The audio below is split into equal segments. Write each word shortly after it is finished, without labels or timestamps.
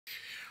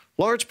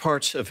Large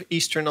parts of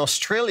eastern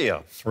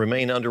Australia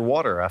remain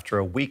underwater after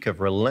a week of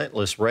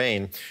relentless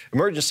rain.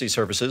 Emergency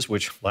services,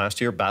 which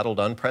last year battled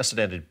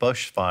unprecedented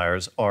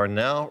bushfires, are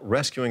now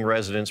rescuing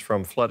residents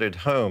from flooded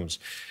homes.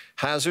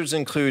 Hazards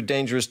include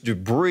dangerous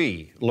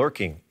debris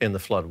lurking in the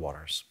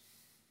floodwaters.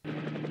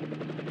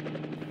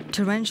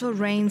 Torrential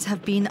rains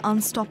have been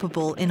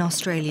unstoppable in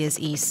Australia's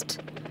east.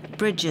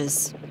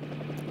 Bridges,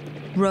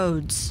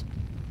 roads,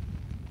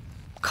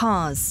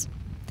 cars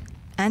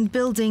and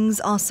buildings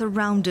are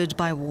surrounded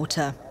by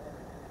water.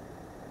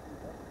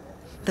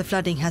 The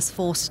flooding has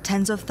forced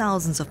tens of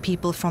thousands of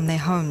people from their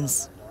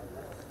homes.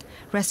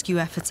 Rescue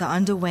efforts are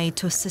underway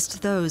to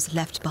assist those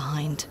left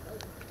behind.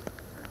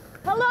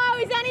 Hello,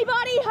 is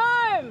anybody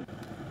home?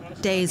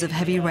 Days of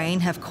heavy rain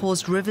have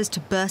caused rivers to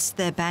burst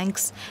their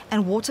banks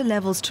and water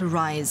levels to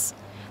rise.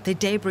 The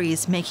debris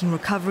is making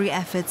recovery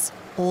efforts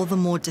all the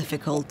more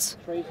difficult.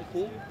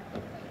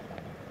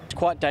 It's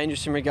quite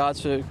dangerous in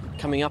regards to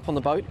coming up on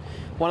the boat.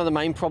 One of the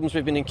main problems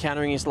we've been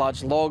encountering is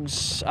large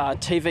logs,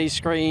 TV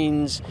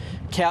screens,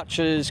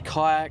 couches,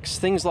 kayaks,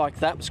 things like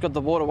that, because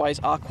the waterways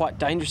are quite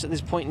dangerous at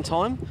this point in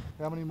time.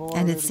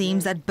 And it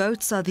seems that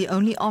boats are the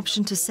only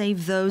option to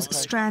save those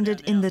stranded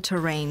in the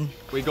terrain.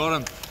 We got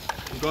them.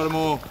 We got them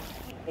all.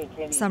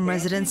 Some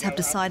residents have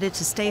decided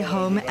to stay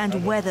home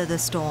and weather the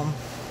storm.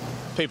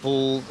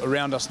 People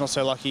around us not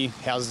so lucky.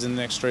 Houses in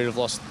the next street have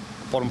lost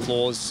bottom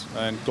floors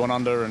and gone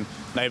under, and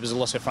neighbours have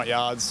lost their front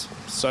yards.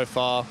 So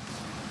far,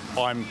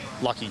 I'm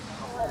lucky.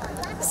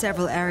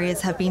 Several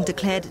areas have been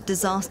declared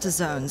disaster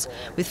zones,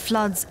 with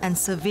floods and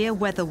severe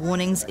weather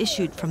warnings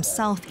issued from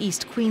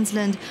southeast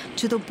Queensland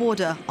to the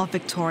border of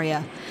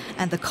Victoria,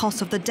 and the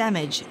cost of the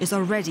damage is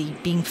already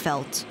being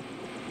felt.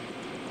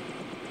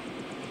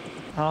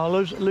 I'll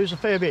lose a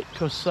fair bit,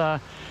 because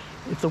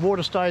if the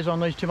water stays on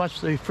these too much,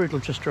 the fruit will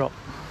just drop.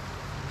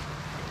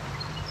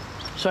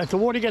 So if the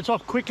water gets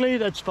off quickly,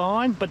 that's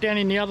fine, but down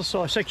in the other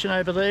side section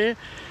over there,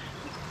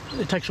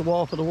 it takes a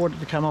while for the water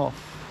to come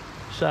off.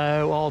 So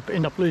I'll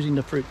end up losing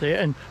the fruit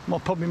there, and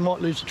probably might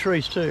lose the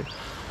trees too.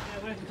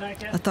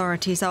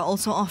 Authorities are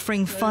also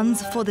offering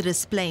funds for the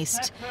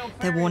displaced.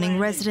 They're warning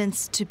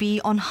residents to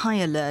be on high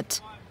alert.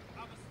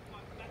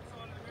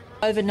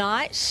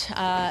 Overnight,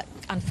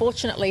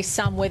 unfortunately,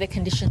 some weather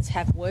conditions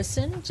have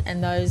worsened,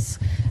 and those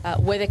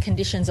weather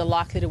conditions are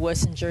likely to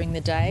worsen during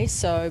the day.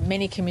 So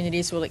many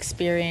communities will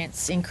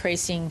experience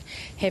increasing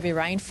heavy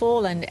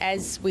rainfall, and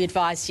as we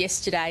advised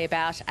yesterday,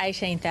 about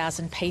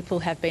 18,000 people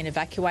have been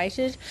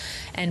evacuated,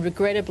 and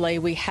regrettably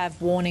we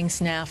have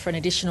warnings now for an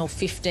additional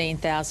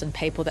 15,000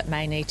 people that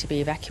may need to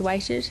be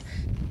evacuated.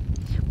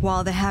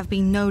 While there have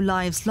been no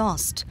lives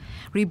lost,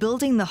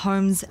 rebuilding the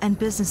homes and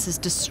businesses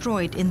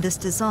destroyed in this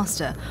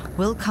disaster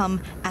will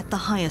come at the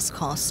highest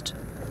cost.